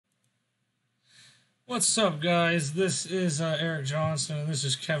What's up, guys? This is Eric Johnson, and this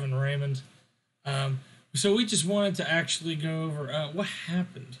is Kevin Raymond. So we just wanted to actually go over what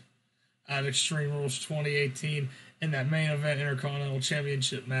happened at Extreme Rules 2018 in that main event Intercontinental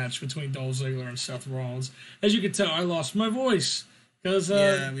Championship match between Dolph Ziggler and Seth Rollins. As you can tell, I lost my voice because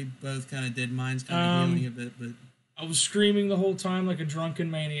yeah, we both kind of did. Mine's kind of healing a bit, but I was screaming the whole time like a drunken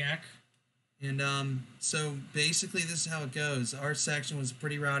maniac. And so basically this is how it goes. Our section was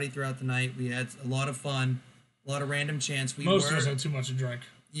pretty rowdy throughout the night. We had a lot of fun, a lot of random chants. Most of us had too much to drink.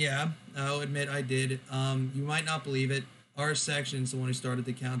 Yeah, I'll admit I did. You might not believe it. Our section's the one who started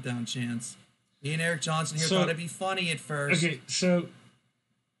the countdown chants. Me and Eric Johnson here thought it'd be funny at first. Okay, so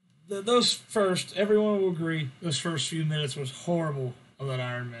everyone will agree, those first few minutes was horrible of that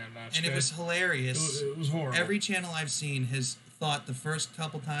Iron Man match. And it was hilarious. It was horrible. Every channel I've seen has thought the first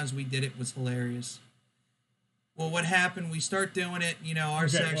couple times we did it was hilarious. Well, what happened? We start doing it. You know, our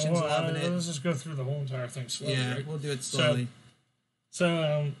section's loving it. Let's just go through the whole entire thing slowly. Yeah, right? we'll do it slowly.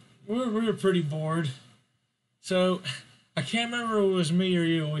 So we were pretty bored. So I can't remember if it was me or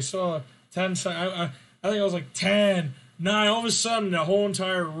you. We saw 10 I think I was like 10, 9. All of a sudden, the whole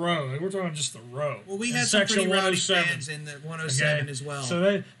entire row. Like, we're talking just the row. Well, we had some pretty rowdy fans in the 107 as well.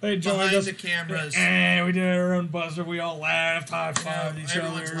 So they joined behind us. The cameras. And we did our own buzzer. We all laughed, high-fived each other.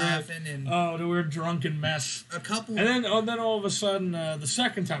 Everyone's laughing. And we were a drunken mess. A couple. And then all of a sudden, the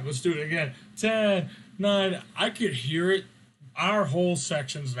second time, let's do it again. 10, 9. I could hear it. Our whole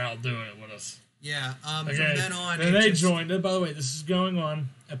section's now doing it with us. Yeah. From then on. Then they joined. By the way, this is going on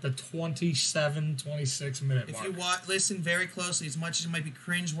at the 27, 26 minute mark. If you listen very closely, as much as it might be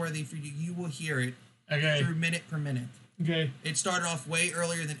cringeworthy for you, you will hear it through minute per minute. Okay. It started off way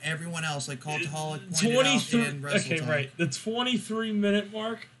earlier than everyone else, like Cultaholic pointed out in Wrestle Time. Right. The 23-minute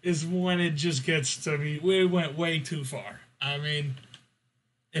mark is when it just gets to be. We went way too far. I mean,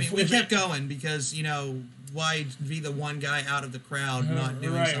 we kept going because, you know, why be the one guy out of the crowd not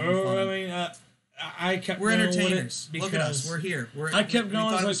doing something fun? I mean, I kept We're going entertainers. With it because look at us. We're here. I kept going.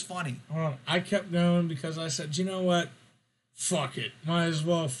 We thought it was funny. I kept going because I said, you know what? Fuck it. Might as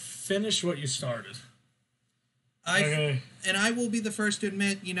well finish what you started. And I will be the first to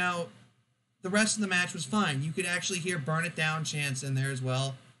admit, you know, the rest of the match was fine. You could actually hear Burn It Down chants in there as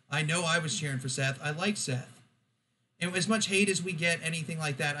well. I know I was cheering for Seth. I like Seth. And as much hate as we get, anything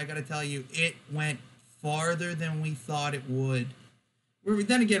like that, I got to tell you, it went farther than we thought it would.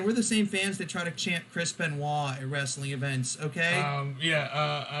 Then again, we're the same fans that try to chant Chris Benoit at wrestling events, okay?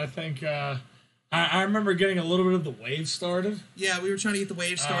 I think I remember getting a little bit of the wave started. Yeah, we were trying to get the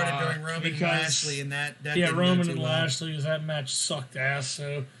wave started during Roman and Lashley, and that didn't Roman go too and well. Lashley, because that match sucked ass.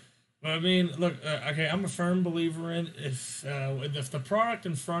 So, but I mean, look, I'm a firm believer in if the product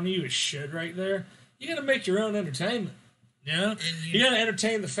in front of you is shit right there, you got to make your own entertainment. You know, you got to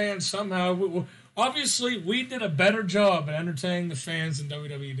entertain the fans somehow. Obviously, we did a better job at entertaining the fans than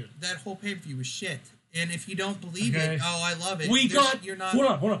WWE did. That whole pay-per-view was shit. And if you don't believe it, I love it.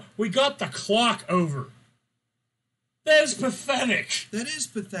 Hold on. We got the clock over. That is pathetic. That is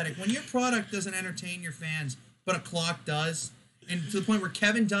pathetic. When your product doesn't entertain your fans, but a clock does, and to the point where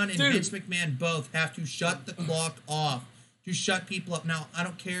Kevin Dunn and Vince McMahon both have to shut the clock off to shut people up. Now, I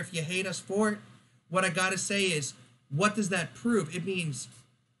don't care if you hate us for it. What I got to say is, what does that prove? It means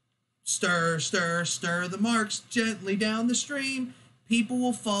stir, stir, stir the marks gently down the stream. People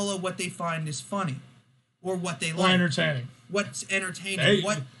will follow what they find is funny or what they like. Entertaining. What's entertaining?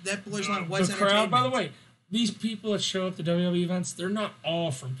 That blurs on what's the entertaining. Crowd, by the way, these people that show up to WWE events, they're not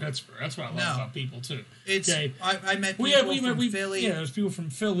all from Pittsburgh. That's what I love about people, too. I met people from Philly. Yeah, there's people from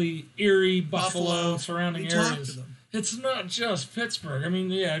Philly, Erie, Buffalo, surrounding areas. Talked to them. It's not just Pittsburgh. I mean,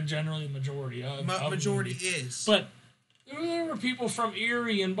 yeah, generally the majority. Majority is. But there were people from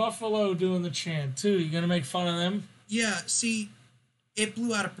Erie and Buffalo doing the chant, too. You going to make fun of them? Yeah, see, it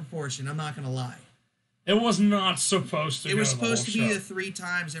blew out of proportion. I'm not going to lie. It was not supposed to It was supposed to be the 3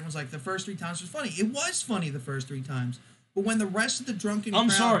 times. Everyone's like, the first 3 times was funny. It was funny the first 3 times. But when the rest of the drunken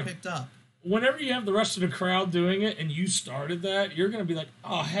crowd picked up. Whenever you have the rest of the crowd doing it and you started that, you're going to be like,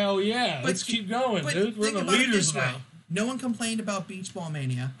 oh, hell yeah. Let's keep going, dude. We're the leaders now. No one complained about Beach Ball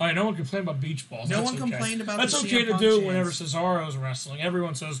Mania. All right, no one complained about beach balls. No one complained about That's the okay CM to do chants. whenever Cesaro's wrestling.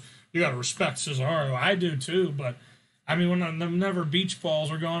 Everyone says, you got to respect Cesaro. I do, too, but... I mean, whenever beach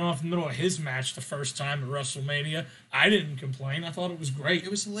balls were going off in the middle of his match the first time at WrestleMania, I didn't complain. I thought it was great.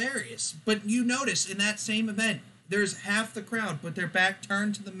 It was hilarious. But you notice in that same event, there's half the crowd, but their back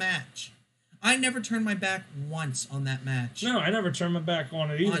turned to the match. I never turned my back once on that match. No, I never turned my back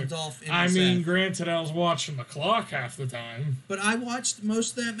on it either. On Dolph and I mean, Seth. granted, I was watching the clock half the time. But I watched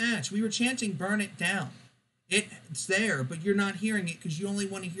most of that match. We were chanting Burn It Down. It's there, but you're not hearing it because you only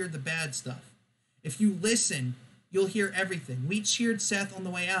want to hear the bad stuff. If you listen, you'll hear everything. We cheered Seth on the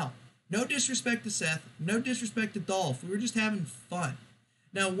way out. No disrespect to Seth. No disrespect to Dolph. We were just having fun.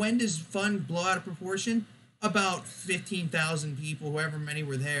 Now, when does fun blow out of proportion? About 15,000 people, however many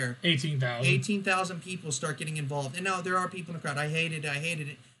were there. 18,000. 18,000 people start getting involved. And now there are people in the crowd. I hated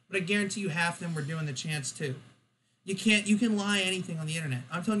it. But I guarantee you half of them were doing the chants too. You can lie anything on the internet.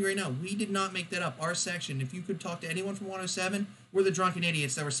 I'm telling you right now, we did not make that up. Our section, if you could talk to anyone from 107, we're the drunken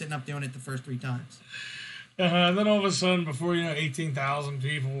idiots that were sitting up doing it the first 3 times. And then all of a sudden, before you know, 18,000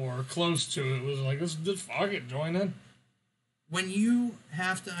 people were close to it. It was like, let's just fuck it, join in. When you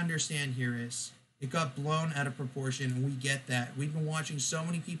have to understand here is, it got blown out of proportion, and we get that. We've been watching so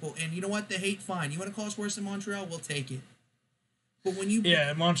many people, and you know what? The hate, fine. You want to call us worse than Montreal? We'll take it. But when you...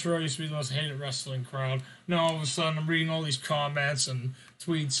 Yeah, Montreal used to be the most hated wrestling crowd. Now all of a sudden I'm reading all these comments and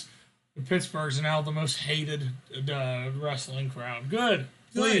tweets. Pittsburgh's now the most hated wrestling crowd. Good.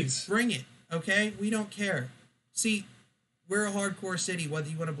 Please. Bring it, okay? We don't care. See, we're a hardcore city, whether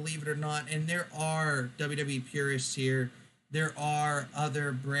you want to believe it or not, and there are WWE purists here. There are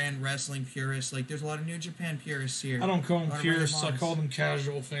other brand wrestling purists. Like, there's a lot of New Japan purists here. I don't call them purists. I call them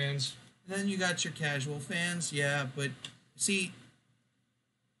casual fans. And then you got your casual fans, yeah, but see...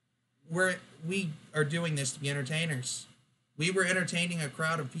 We are doing this to be entertainers. We were entertaining a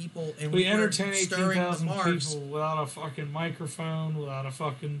crowd of people, and we entertain 18,000 people without a fucking microphone, without a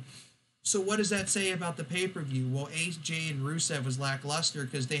fucking... So what does that say about the pay-per-view? Well, AJ and Rusev was lackluster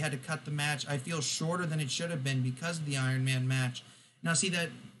because they had to cut the match, I feel, shorter than it should have been because of the Iron Man match. Now, see, that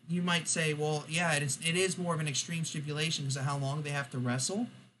you might say, well, yeah, it is more of an extreme stipulation because of how long they have to wrestle.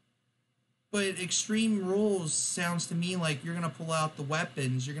 But Extreme Rules sounds to me like you're going to pull out the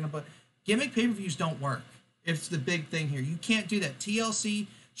weapons, you're going to put... Gimmick pay-per-views don't work. It's the big thing here. You can't do that. TLC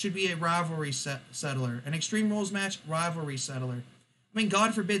should be a rivalry settler. An Extreme Rules match, rivalry settler. I mean,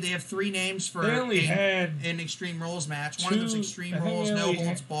 God forbid they have 3 names for an Extreme Rules match. One of them's Extreme Rules, no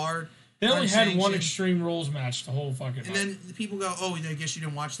holds barred. They only had one Extreme Rules match the whole fucking And then the people go, oh, I guess you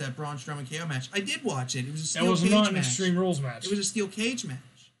didn't watch that Braun Strowman KO match. I did watch it. It was a steel cage match. It was not an Extreme Rules match. It was a steel cage match.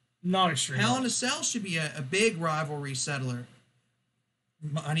 Not Extreme Hell in a Cell should be a big rivalry settler.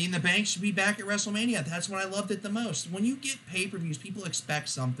 Money in the Bank should be back at WrestleMania. That's when I loved it the most. When you get pay-per-views, people expect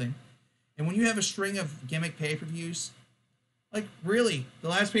something. And when you have a string of gimmick pay-per-views, like, really, the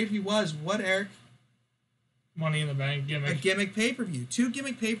last pay-per-view was, what, Eric? Money in the Bank gimmick. A gimmick pay-per-view. 2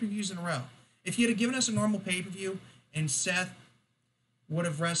 gimmick pay-per-views in a row. If you had given us a normal pay-per-view and Seth would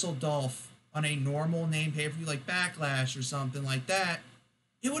have wrestled Dolph on a normal name pay-per-view like Backlash or something like that,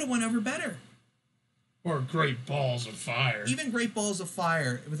 it would have went over better. Or Great Balls of Fire. Even Great Balls of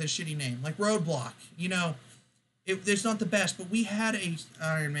Fire with a shitty name, like Roadblock. You know, it's not the best, but we had a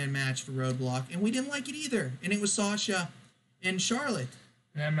Iron Man match for Roadblock, and we didn't like it either. And it was Sasha and Charlotte.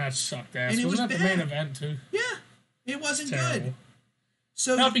 That match sucked ass. Wasn't that the main event, too? Yeah. It wasn't good.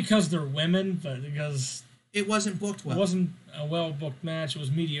 So not because they're women, but because... It wasn't booked well. It wasn't a well-booked match. It was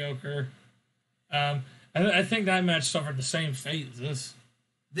mediocre. I think that match suffered the same fate as this.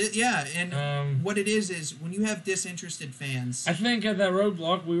 Yeah, and what it is when you have disinterested fans. I think at that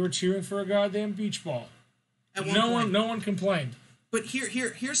Roadblock we were cheering for a goddamn beach ball. No one complained. But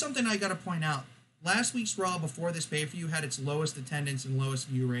here's something I got to point out. Last week's Raw before this pay-per-view had its lowest attendance and lowest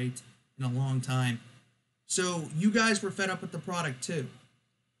view rate in a long time. So you guys were fed up with the product too.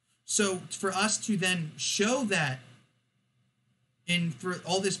 So for us to then show that, and for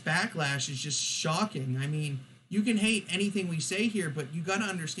all this backlash is just shocking. I mean, you can hate anything we say here, but you got to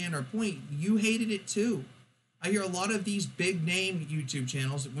understand our point. You hated it too. I hear a lot of these big name YouTube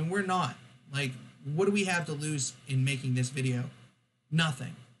channels when we're not. Like, what do we have to lose in making this video?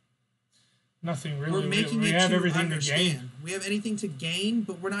 Nothing. Nothing really. We're making it to understand. We have anything to gain,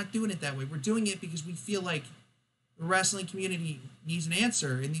 but we're not doing it that way. We're doing it because we feel like the wrestling community needs an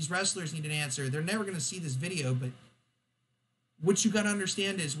answer, and these wrestlers need an answer. They're never going to see this video, but what you got to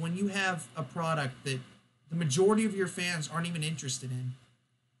understand is when you have a product that the majority of your fans aren't even interested in,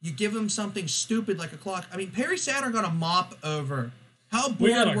 you give them something stupid like a clock. I mean, Perry Saturn got a mop over. How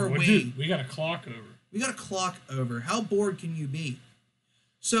bored were we? Dude, we got a clock over. We got a clock over. How bored can you be?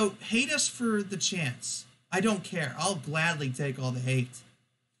 So hate us for the chance. I don't care. I'll gladly take all the hate.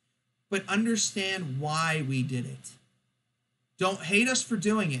 But understand why we did it. Don't hate us for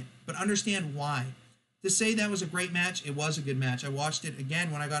doing it, but understand why. To say that was a great match, it was a good match. I watched it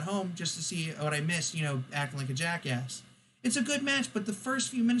again when I got home just to see what I missed, acting like a jackass. It's a good match, but the first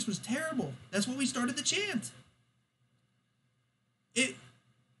few minutes was terrible. That's why we started the chant. Yeah,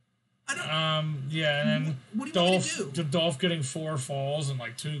 and what do you want me to do? Dolph getting 4 falls in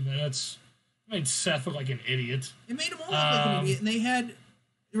like 2 minutes made Seth look like an idiot. It made him all look like an idiot, and they had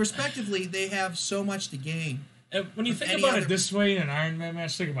respectively, they have so much to gain. And when you think about it this way in an Iron Man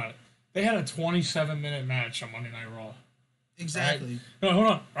match, think about it. They had a 27-minute match on Monday Night Raw. Exactly. Right? No, hold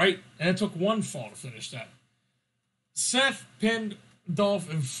on. Right? And it took one fall to finish that. Seth pinned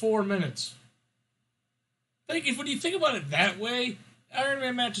Dolph in 4 minutes. When you think about it that way, Iron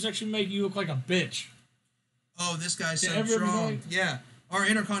Man matches actually make you look like a bitch. Oh, this guy's so strong. Yeah. Our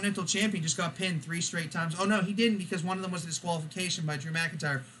Intercontinental Champion just got pinned 3 straight times. Oh, no, he didn't because one of them was a disqualification by Drew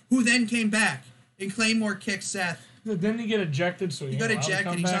McIntyre, who then came back and Claymore kicked Seth. Didn't he get ejected? So he got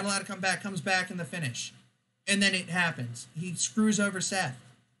ejected. He's not allowed to come back. Comes back in the finish. And then it happens. He screws over Seth.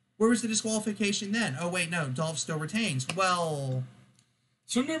 Where was the disqualification then? Oh, wait, no. Dolph still retains. Well...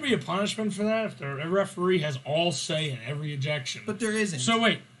 Shouldn't there be a punishment for that if the referee has all say in every ejection? But there isn't. So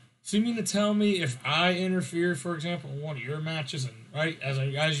wait, so you mean to tell me if I interfere, for example, in one of your matches, and right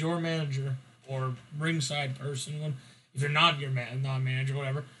as your manager or ringside person, if you're not your non-manager,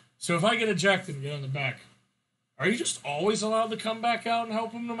 whatever. So if I get ejected and get on the back, are you just always allowed to come back out and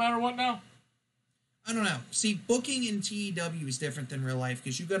help him no matter what now? I don't know. See, booking in TEW is different than real life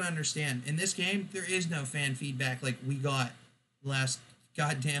because you got to understand, in this game, there is no fan feedback like we got last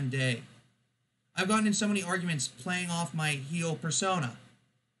goddamn day. I've gotten in so many arguments playing off my heel persona.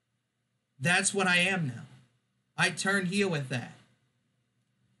 That's what I am now. I turned heel with that.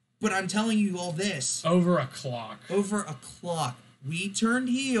 But I'm telling you all this. Over a clock. Over a clock. We turned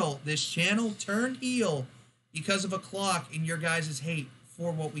heel. This channel turned heel because of a clock and your guys' hate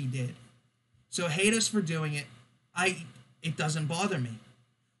for what we did. So hate us for doing it. It doesn't bother me.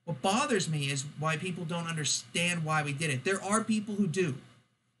 What bothers me is why people don't understand why we did it. There are people who do.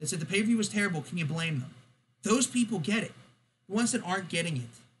 That said the pay-per-view was terrible. Can you blame them? Those people get it. The ones that aren't getting it.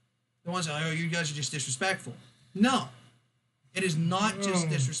 The ones that, oh, you guys are just disrespectful. No. It is not just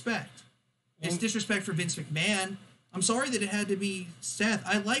disrespect. It's disrespect for Vince McMahon. I'm sorry that it had to be Seth.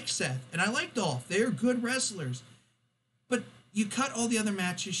 I like Seth, and I like Dolph. They are good wrestlers. But you cut all the other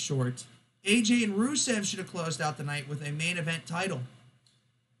matches short. AJ and Rusev should have closed out the night with a main event title.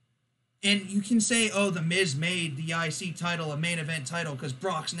 And you can say, oh, The Miz made the IC title a main event title because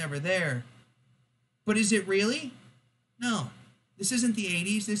Brock's never there. But is it really? No. This isn't the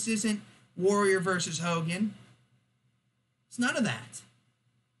 80s. This isn't Warrior versus Hogan. It's none of that.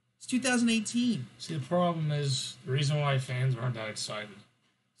 It's 2018. See, the problem is, the reason why fans aren't that excited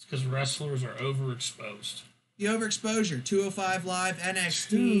is because wrestlers are overexposed. The overexposure. 205 Live, NXT.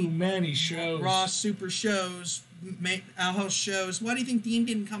 Too many shows. Raw Super shows. House shows. Why do you think Dean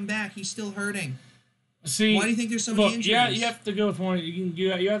didn't come back? He's still hurting. See, why do you think there's so many injuries? Yeah, you have to go with one.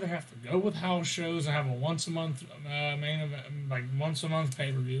 You either have to go with house shows and have a once a month main event, like once a month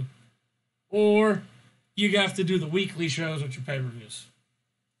pay per view, or you have to do the weekly shows with your pay per views.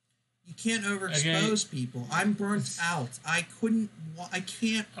 You can't overexpose people. I'm burnt out. I can't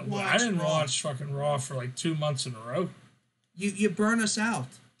watch. I didn't watch fucking Raw for like 2 months in a row. You burn us out.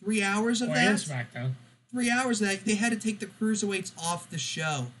 3 hours of that. And SmackDown. 3 hours of that. They had to take the cruiserweights off the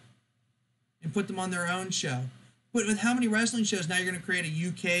show and put them on their own show. But with how many wrestling shows now, you're going to create a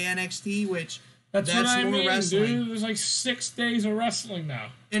UK NXT, which that's what I mean, wrestling. Dude. There's like 6 days of wrestling now,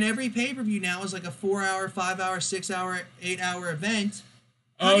 and every pay per view now is like a 4 hour, 5 hour, 6 hour, 8 hour event.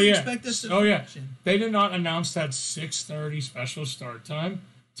 How do you expect us to function? They did not announce that 6:30 special start time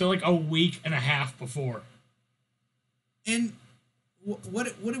till like a week and a half before. And what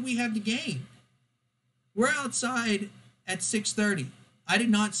did we have to gain? We're outside at 6:30. I did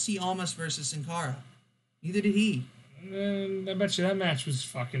not see Almas versus Sin Cara. Neither did he. And I bet you that match was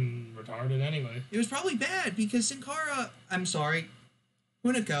fucking retarded anyway. It was probably bad because Sin Cara, I'm sorry,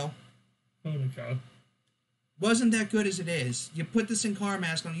 Hunico wasn't that good as it is. You put the Sin Cara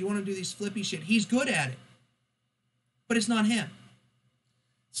mask on, you want to do these flippy shit. He's good at it. But it's not him.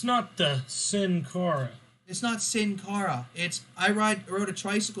 It's not the Sin Cara. It's not Sin Cara. It's I rode a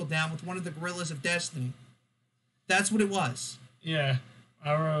tricycle down with one of the Gorillas of Destiny. That's what it was. Yeah.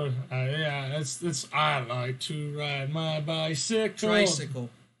 I rode, it's I like to ride my bicycle.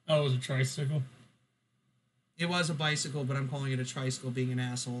 Tricycle. Oh, it was a tricycle? It was a bicycle, but I'm calling it a tricycle, being an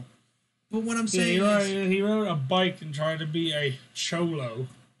asshole. But what I'm saying is... He rode a bike and tried to be a cholo.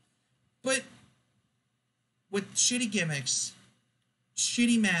 But with shitty gimmicks,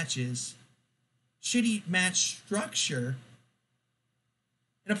 shitty matches, shitty match structure,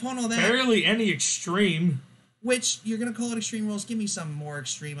 and upon all that... Barely any extreme. Which, you're going to call it Extreme Rules. Give me some more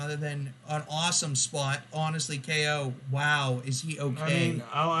extreme other than an awesome spot. Honestly, KO, wow, is he okay? I mean,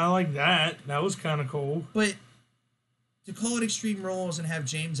 I like that. That was kind of cool. But to call it Extreme Rules and have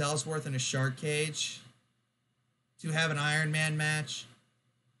James Ellsworth in a shark cage, to have an Iron Man match,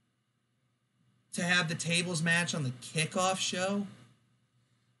 to have the tables match on the kickoff show,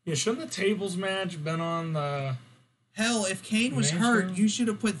 Yeah, shouldn't the tables match been on the... Hell, if Kane was main hurt, show? you should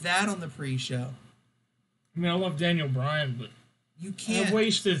have put that on the pre-show. I mean, I love Daniel Bryan, but You can't. I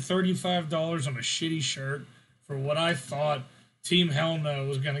wasted $35 on a shitty shirt for what I thought Team Hell No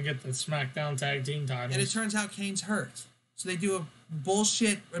was going to get the SmackDown Tag Team titles. And it turns out Kane's hurt. So they do a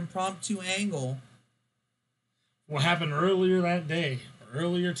bullshit impromptu angle. What happened earlier that day, or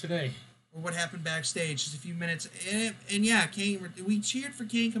earlier today. Or what happened backstage just a few minutes. And yeah, Kane, we cheered for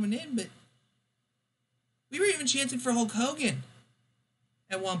Kane coming in, but we were even chanting for Hulk Hogan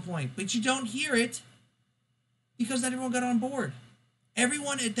at one point. But you don't hear it because not everyone got on board.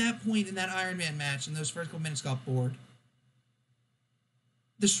 Everyone at that point in that Iron Man match in those first couple minutes got bored.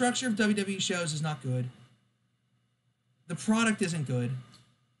 The structure of WWE shows is not good. The product isn't good.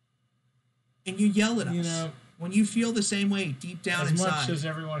 And you yell at us. You know, when you feel the same way deep down as inside. much as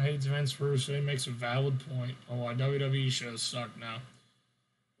everyone hates Vince Russo, he makes a valid point on why WWE shows suck now.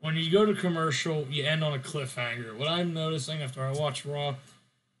 When you go to commercial, you end on a cliffhanger. What I'm noticing after I watch Raw,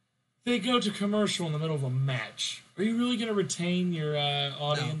 they go to commercial in the middle of a match. Are you really going to retain your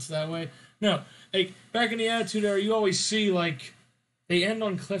audience that way? No. Like, back in the Attitude Era, you always see, like, they end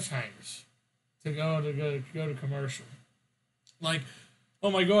on cliffhangers to go to commercial. Like, oh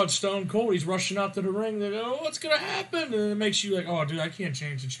my God, Stone Cold, he's rushing out to the ring. They go, oh, what's going to happen? And it makes you like, oh, dude, I can't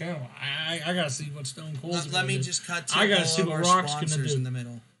change the channel. I got to see what Stone Cold's going to do. Let me just cut to I gotta all see of what our Rock's gonna sponsors do. in the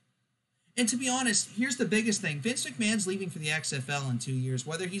middle. And to be honest, here's the biggest thing. Vince McMahon's leaving for the XFL in 2 years.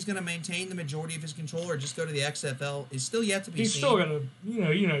 Whether he's going to maintain the majority of his control or just go to the XFL is still yet to be He's seen. still got to,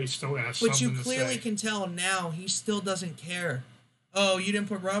 he's still got to have something But to you clearly say. can tell now he still doesn't care. Oh, you didn't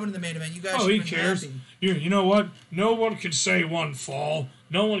put Roman in the main event. You guys Oh, should he have been cares. happy. You know what? No one can say one fall.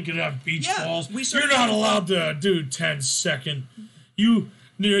 No one can have beach falls. we You're certainly not have- allowed to do 10-second. You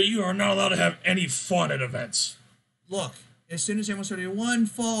are not allowed to have any fun at events. Look, as soon as everyone started doing one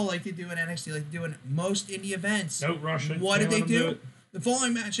fall like they do in NXT, like they do in most indie events, Nope, Russian. what did Can't they let 'em do? The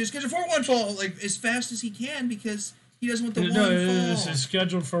following match is scheduled for one fall, like as fast as he can because he doesn't want the No, one this fall. is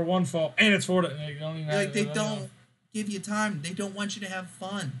scheduled for one fall, and it's for the. They Don't give you time. They don't want you to have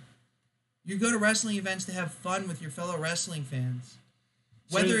fun. You go to wrestling events to have fun with your fellow wrestling fans.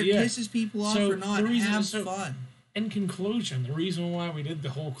 Whether it pisses people off or not, have fun. In conclusion, the reason why we did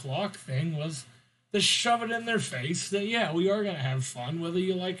the whole clock thing was to shove it in their face that, yeah, we are going to have fun, whether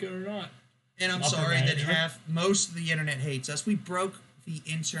you like it or not. And I'm Nothing sorry that major. most of the internet hates us. We broke the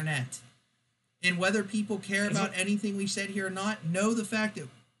internet. And whether people care about anything we said here or not, know the fact that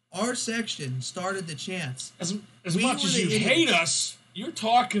our section started the chants. As We much were as the you idiots. hate us, you're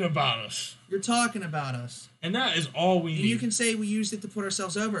talking about us. You're talking about us. And that is all we And need. you can say we used it to put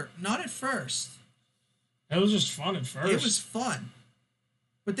ourselves over. Not at first. It was just fun at first. It was fun.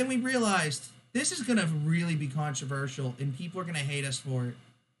 But then we realized this is going to really be controversial and people are going to hate us for it.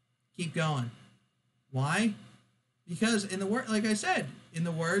 Keep going. Why? Because like I said, in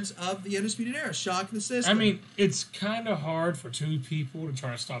the words of the Undisputed Era, shock the system. I mean, it's kind of hard for two people to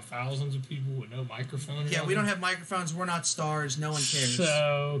try to stop thousands of people with no microphone. Yeah, we don't have microphones. We're not stars. No one cares.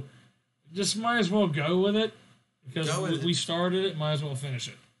 So, just might as well go with it. Because we started it, might as well finish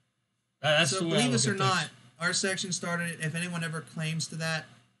it. That's So the way I believe look us or at not, things. our section started it. If anyone ever claims to that,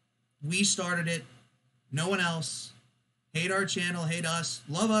 we started it. No one else. Hate our channel, hate us,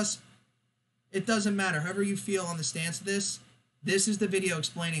 love us. It doesn't matter. However you feel on the stance of this is the video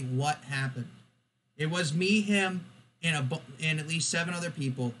explaining what happened. It was me, him, and at least 7 other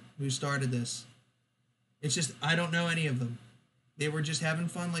people who started this. It's just, I don't know any of them. They were just having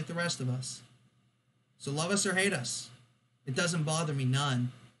fun like the rest of us. So love us or hate us. It doesn't bother me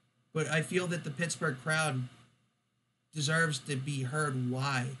none. But I feel that the Pittsburgh crowd deserves to be heard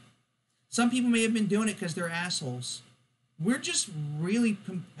why. Some people may have been doing it because they're assholes. We're just really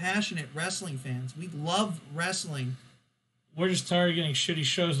compassionate wrestling fans. We love wrestling. We're just tired of getting shitty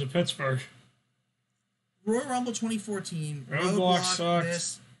shows to Pittsburgh. Royal Rumble 2014. Roadblock sucked.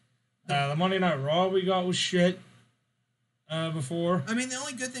 This. The Monday Night Raw we got was shit before. I mean, the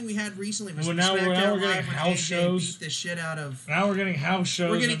only good thing we had recently was Well, the now we're SmackDown getting Live when house AJ shows. beat the shit out of... Now we're getting house shows.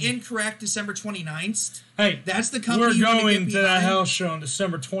 We're getting Incorrect December 29th. Hey, That's the company we're you wanna going get to that behind. house show on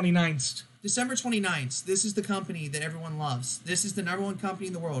December 29th. December 29th. This is the company that everyone loves. This is the number one company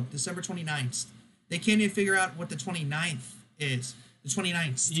in the world. December 29th. They can't even figure out what the 29th is. The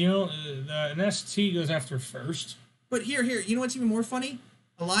 29th. You know, an ST goes after first. But here. You know what's even more funny?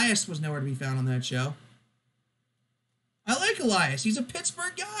 Elias was nowhere to be found on that show. I like Elias. He's a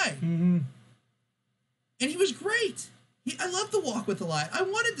Pittsburgh guy. Mm-hmm. And he was great. I love the Walk with Elias. I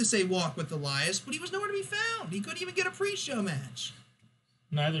wanted to say Walk with Elias, but he was nowhere to be found. He couldn't even get a pre-show match.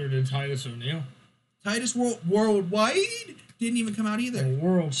 Neither did Titus O'Neil. Titus Worldwide? didn't even come out either. A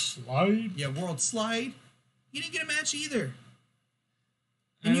World Slide? Yeah, World Slide. He didn't get a match either.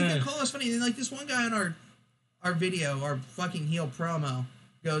 And you can call us funny. And like this one guy on our video, our fucking heel promo,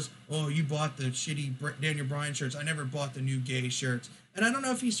 goes, "Oh, you bought the shitty Daniel Bryan shirts. I never bought the new gay shirts." And I don't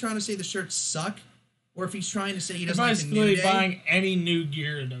know if he's trying to say the shirts suck, or if he's trying to say he doesn't like the New Day. Buying any new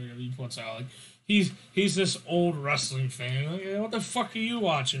gear in WWE puts out. Like, he's this old wrestling fan. Like, what the fuck are you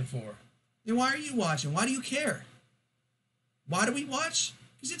watching for? Then why are you watching? Why do you care? Why do we watch?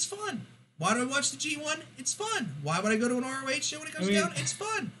 Because it's fun. Why do I watch the G1? It's fun. Why would I go to an ROH show when it comes down? It's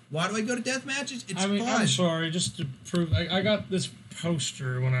fun. Why do I go to death matches? It's fun. I'm sorry, just to prove, I got this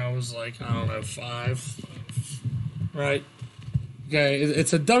poster when I was like, I don't know, 5. Right? Okay,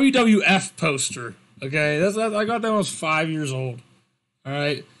 it's a WWF poster. Okay, I got that when I was 5 years old. All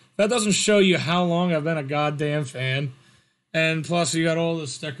right? That doesn't show you how long I've been a goddamn fan. And plus, you got all the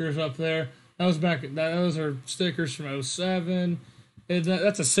stickers up there. Those are stickers from 07.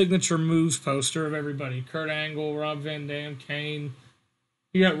 That's a signature moves poster of everybody. Kurt Angle, Rob Van Dam, Kane.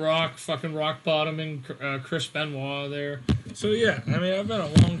 You got Rock Bottoming, Chris Benoit there. So yeah, I mean, I've been a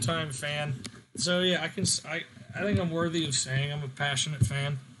long time fan. So yeah, I think I'm worthy of saying I'm a passionate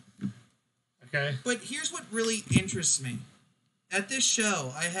fan. Okay. But here's what really interests me. At this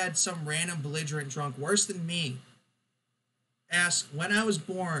show, I had some random belligerent drunk, worse than me, ask when I was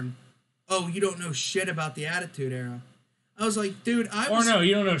born, "Oh, you don't know shit about the Attitude Era." I was like, dude,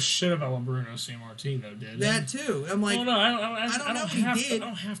 you don't know shit about what Bruno Sammartino did. That too. I'm like, I don't know what he did. I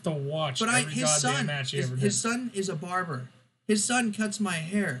don't have to watch every goddamn match he ever did. His son is a barber. His son cuts my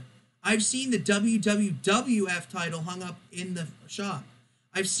hair. I've seen the WWF title hung up in the shop.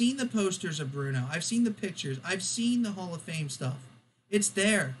 I've seen the posters of Bruno. I've seen the pictures. I've seen the Hall of Fame stuff. It's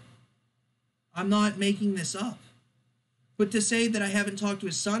there. I'm not making this up. But to say that I haven't talked to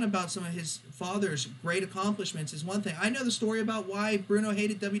his son about some of his father's great accomplishments is one thing. I know the story about why Bruno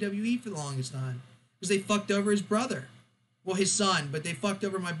hated WWE for the longest time. Because they fucked over his brother. Well, his son, but they fucked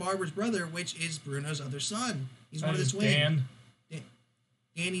over my barber's brother, which is Bruno's other son. He's one of the twins.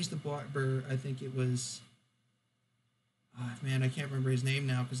 Danny's the barber. I think it was... Oh, man, I can't remember his name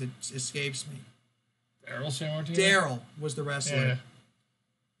now because it escapes me. Daryl Sammartino? Daryl was the wrestler.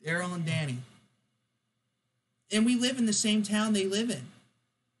 Yeah. Daryl and Danny. And we live in the same town they live in.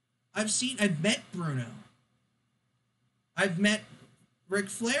 I've met Bruno. I've met Ric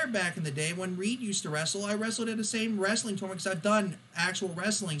Flair back in the day when Reed used to wrestle. I wrestled at the same wrestling tournament because I've done actual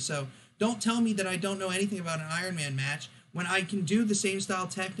wrestling. So don't tell me that I don't know anything about an Iron Man match when I can do the same style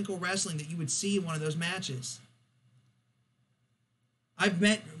technical wrestling that you would see in one of those matches. I've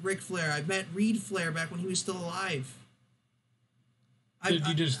met Ric Flair. I've met Reed Flair back when he was still alive. You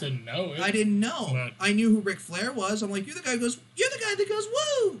just didn't know it. I didn't know. But I knew who Ric Flair was. I'm like, you're the guy that goes,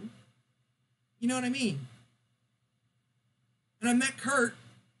 woo! You know what I mean? And I met Kurt.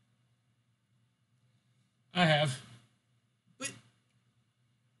 I have. But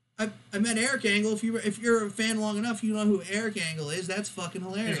I met Eric Angle. If you're a fan long enough, you know who Eric Angle is. That's fucking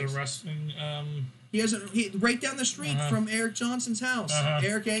hilarious. He's a wrestling... He right down the street from Eric Johnson's house.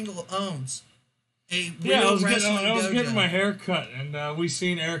 Eric Angle owns a I was getting my hair cut, and we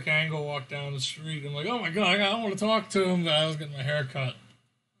seen Eric Angle walk down the street. I'm like, oh my god, I want to talk to him. But I was getting my hair cut.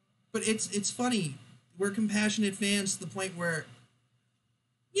 But it's funny. We're compassionate fans to the point where,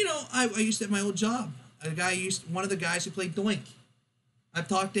 I used to have my old job. One of the guys who played Doink. I've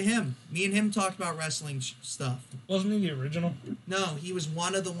talked to him. Me and him talked about wrestling stuff. Wasn't he the original? No, he was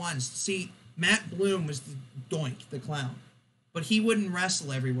one of the ones. See, Matt Bloom was the Doink, the clown. But he wouldn't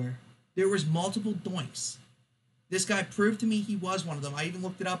wrestle everywhere. There was multiple Doinks. This guy proved to me he was one of them. I even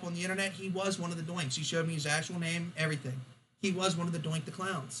looked it up on the internet. He was one of the Doinks. He showed me his actual name, everything. He was one of the Doink the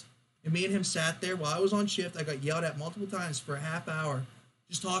Clowns. And me and him sat there while I was on shift. I got yelled at multiple times for a half hour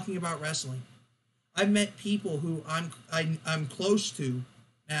just talking about wrestling. I've met people who I'm close to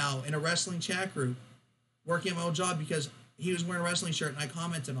now in a wrestling chat group working at my old job because he was wearing a wrestling shirt and I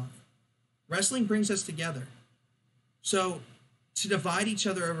commented on it. Wrestling brings us together. So to divide each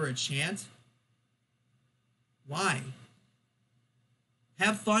other over a chant, why?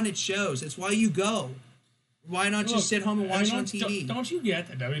 Have fun at shows. It's why you go. Why not just sit home and watch it on TV? Don't you get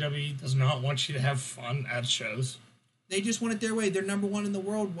that WWE does not want you to have fun at shows? They just want it their way. They're number one in the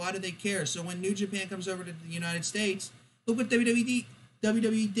world. Why do they care? So when New Japan comes over to the United States, look what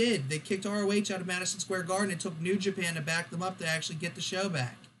WWE did. They kicked ROH out of Madison Square Garden. It took New Japan to back them up to actually get the show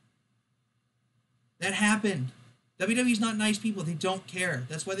back. That happened. WWE's not nice people. They don't care.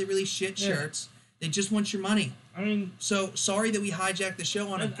 That's why they release shit shirts. They just want your money. I mean... So, sorry that we hijacked the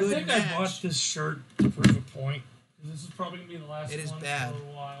show on a good match. I think I bought this shirt to prove a point. This is probably going to be the last one for a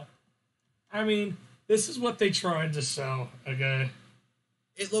little while. I mean, This is what they tried to sell, okay?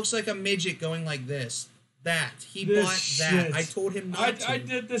 It looks like a midget going like this. That. He This bought shit. that. I told him not to. I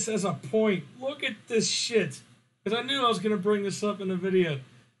did this as a point. Look at this shit. Because I knew I was going to bring this up in the video.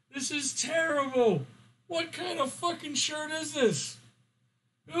 This is terrible. What kind of fucking shirt is this?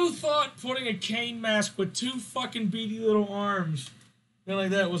 Who thought putting a Kane mask with two fucking beady little arms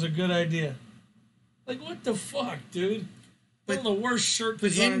like that was a good idea? Like, what the fuck, dude? One of the worst shirt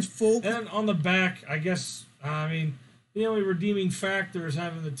designs. And on the back, I guess, I mean, the only redeeming factor is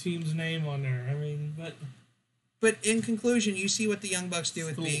having the team's name on there. I mean, But in conclusion, you see what the Young Bucks do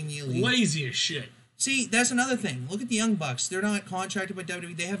with being the Elite. Lazy as shit. See, that's another thing. Look at the Young Bucks. They're not contracted by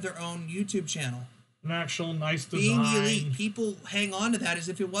WWE. They have their own YouTube channel. An actual nice design. Being the Elite, people hang on to that as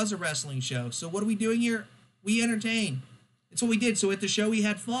if it was a wrestling show. So what are we doing here? We entertain. It's what we did. So at the show, we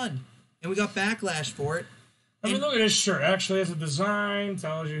had fun. And we got backlash for it. I mean, look at this shirt. It actually has a design,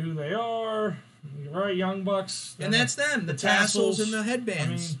 tells you who they are. Right, Young Bucks. And that's them. The tassels and the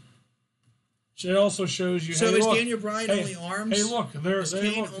headbands. I mean, it also shows you. So hey, is look, Daniel Bryan only arms? Hey, look, they're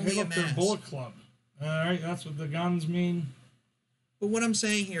mask? Bullet Club. All right, that's what the guns mean. But what I'm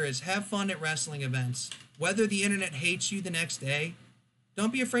saying here is have fun at wrestling events. Whether the internet hates you the next day,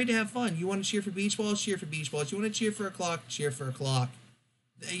 don't be afraid to have fun. You want to cheer for beach balls? Cheer for beach balls. You want to cheer for a clock? Cheer for a clock.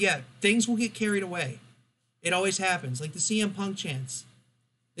 Yeah, things will get carried away. It always happens. Like the CM Punk chants.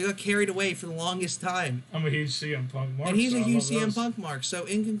 They got carried away for the longest time. I'm a huge CM Punk mark. And he's a huge CM Punk mark. So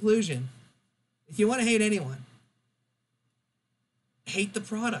in conclusion, if you want to hate anyone, hate the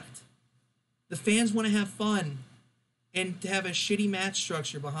product. The fans want to have fun and to have a shitty match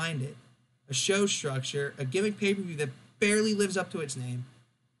structure behind it. A show structure, a gimmick pay-per-view that barely lives up to its name.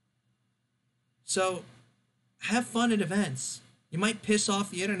 So have fun at events. You might piss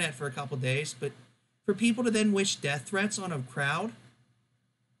off the internet for a couple days, but for people to then wish death threats on a crowd.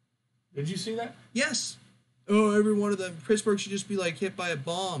 Did you see that? Yes. Oh, every one of them. Pittsburgh should just be like hit by a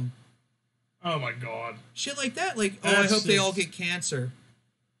bomb. Oh my god. Shit like that. Like, oh, I hope they all get cancer.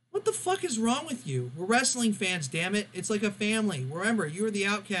 What the fuck is wrong with you? We're wrestling fans, damn it. It's like a family. Remember, you are the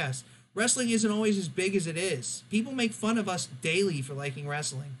outcast. Wrestling isn't always as big as it is. People make fun of us daily for liking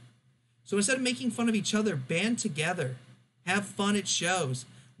wrestling. So instead of making fun of each other, band together. Have fun at shows.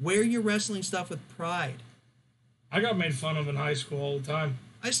 Wear your wrestling stuff with pride. I got made fun of in high school all the time.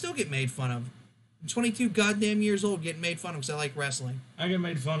 I still get made fun of. I'm 22 goddamn years old getting made fun of because I like wrestling. I get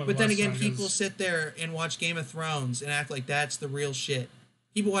made fun of. But then again, people sit there and watch Game of Thrones and act like that's the real shit.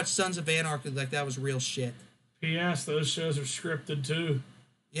 People watch Sons of Anarchy like that was real shit. P.S. Those shows are scripted too.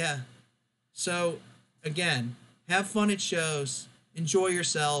 Yeah. So, again, have fun at shows. Enjoy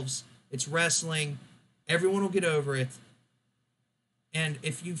yourselves. It's wrestling. Everyone will get over it. And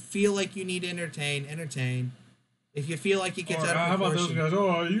if you feel like you need to entertain. If you feel like it gets out of how about proportion. those guys?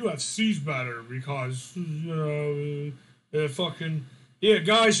 Oh, UFC's better because, you know, fucking... Yeah,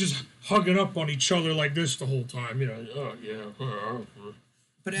 guys just hugging up on each other like this the whole time. You know, oh, yeah.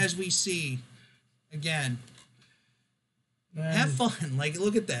 But as we see, again, have fun. Like,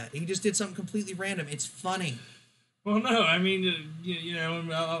 look at that. He just did something completely random. It's funny. Well, no, I mean, you know,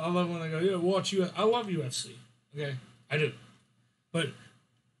 I love when they go, yeah, watch UFC. I love UFC. Okay, I do. But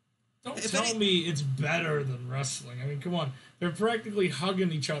don't tell me it's better than wrestling. I mean, come on. They're practically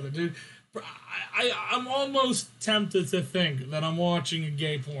hugging each other, dude. I'm almost tempted to think that I'm watching a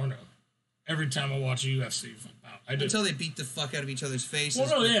gay porno every time I watch a UFC fight. I do. Until they beat the fuck out of each other's faces.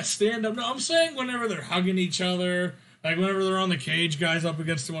 Well, no, yeah, stand up. No, I'm saying whenever they're hugging each other, like whenever they're on the cage, guys up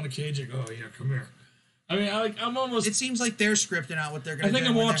against them on the cage, like, oh, yeah, come here. I mean, I'm almost... It seems like they're scripting out what they're going to do. I think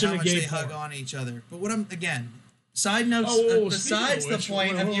I'm watching how a much gay they porn. hug on each other. But what I'm... Again, side notes... besides the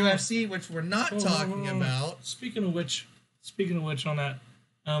point of UFC, which we're not talking about... Speaking of which on that,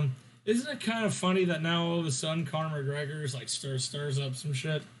 isn't it kind of funny that now all of a sudden Conor McGregor's like stirs up some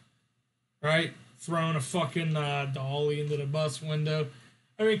shit? Right? Throwing a fucking dolly into the bus window.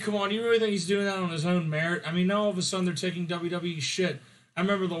 I mean, come on, you really think he's doing that on his own merit? I mean, now all of a sudden they're taking WWE shit. I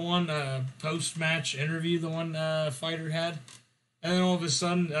remember the one post-match interview the one fighter had. And then all of a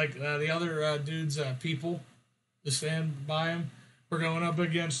sudden, like, the other dude's people to stand by him were going up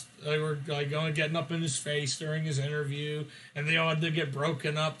against, they were like getting up in his face during his interview, and they all had to get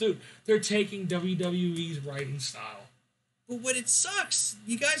broken up. Dude, they're taking WWE's writing style. But what it sucks,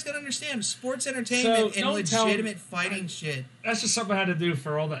 you guys gotta understand, sports entertainment and legitimate fighting shit. That's just something I had to do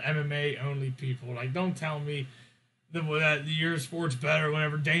for all the MMA only people. Like, don't tell me that your sport's better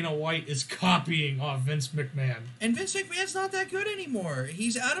whenever Dana White is copying off Vince McMahon. And Vince McMahon's not that good anymore.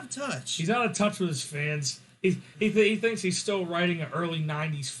 He's out of touch. He's out of touch with his fans. He thinks he's still writing an early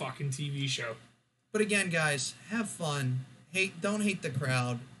 90s fucking TV show. But again, guys, have fun. Don't hate the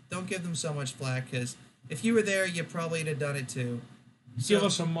crowd. don't give them so much flack, because if you were there, you probably would have done it too. Give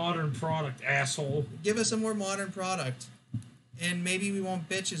us a modern product, asshole. Give us a more modern product, and maybe we won't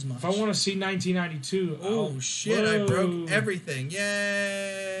bitch as much. If I want to see 1992, oh shit! Whoa. I broke everything.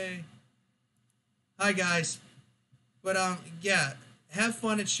 Yay! Hi guys, but yeah, have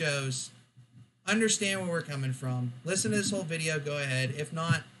fun at shows. Understand where we're coming from. Listen to this whole video. Go ahead. If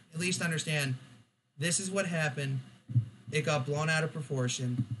not, at least understand this is what happened. It got blown out of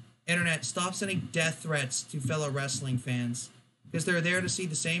proportion. Internet, stop sending death threats to fellow wrestling fans, because they're there to see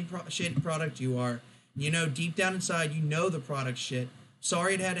the same shit product you are. You know, deep down inside, you know the product shit.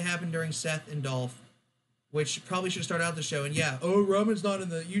 Sorry it had to happen during Seth and Dolph, which probably should start out the show. And yeah, oh, Roman's not in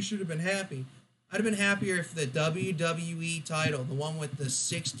the... You should have been happy. I'd have been happier if the WWE title, the one with the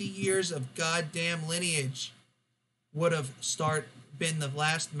 60 years of goddamn lineage, would have been the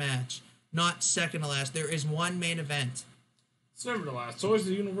last match, not second to last. There is one main event. It's never the last. It's always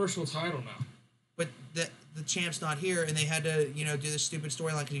the Universal title now. But the champ's not here, and they had to, do this stupid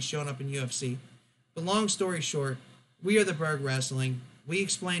storyline because he's showing up in UFC. But long story short, we are the Burgh Wrestling. We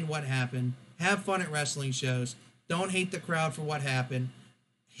explain what happened. Have fun at wrestling shows. Don't hate the crowd for what happened.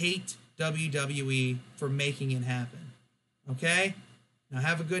 Hate WWE for making it happen. Okay? Now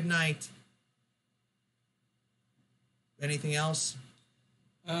have a good night. Anything else?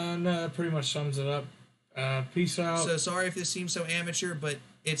 No, that pretty much sums it up. Peace out. So sorry if this seems so amateur, but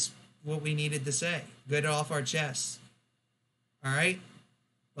it's what we needed to say. Get it off our chests. All right?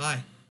 Bye.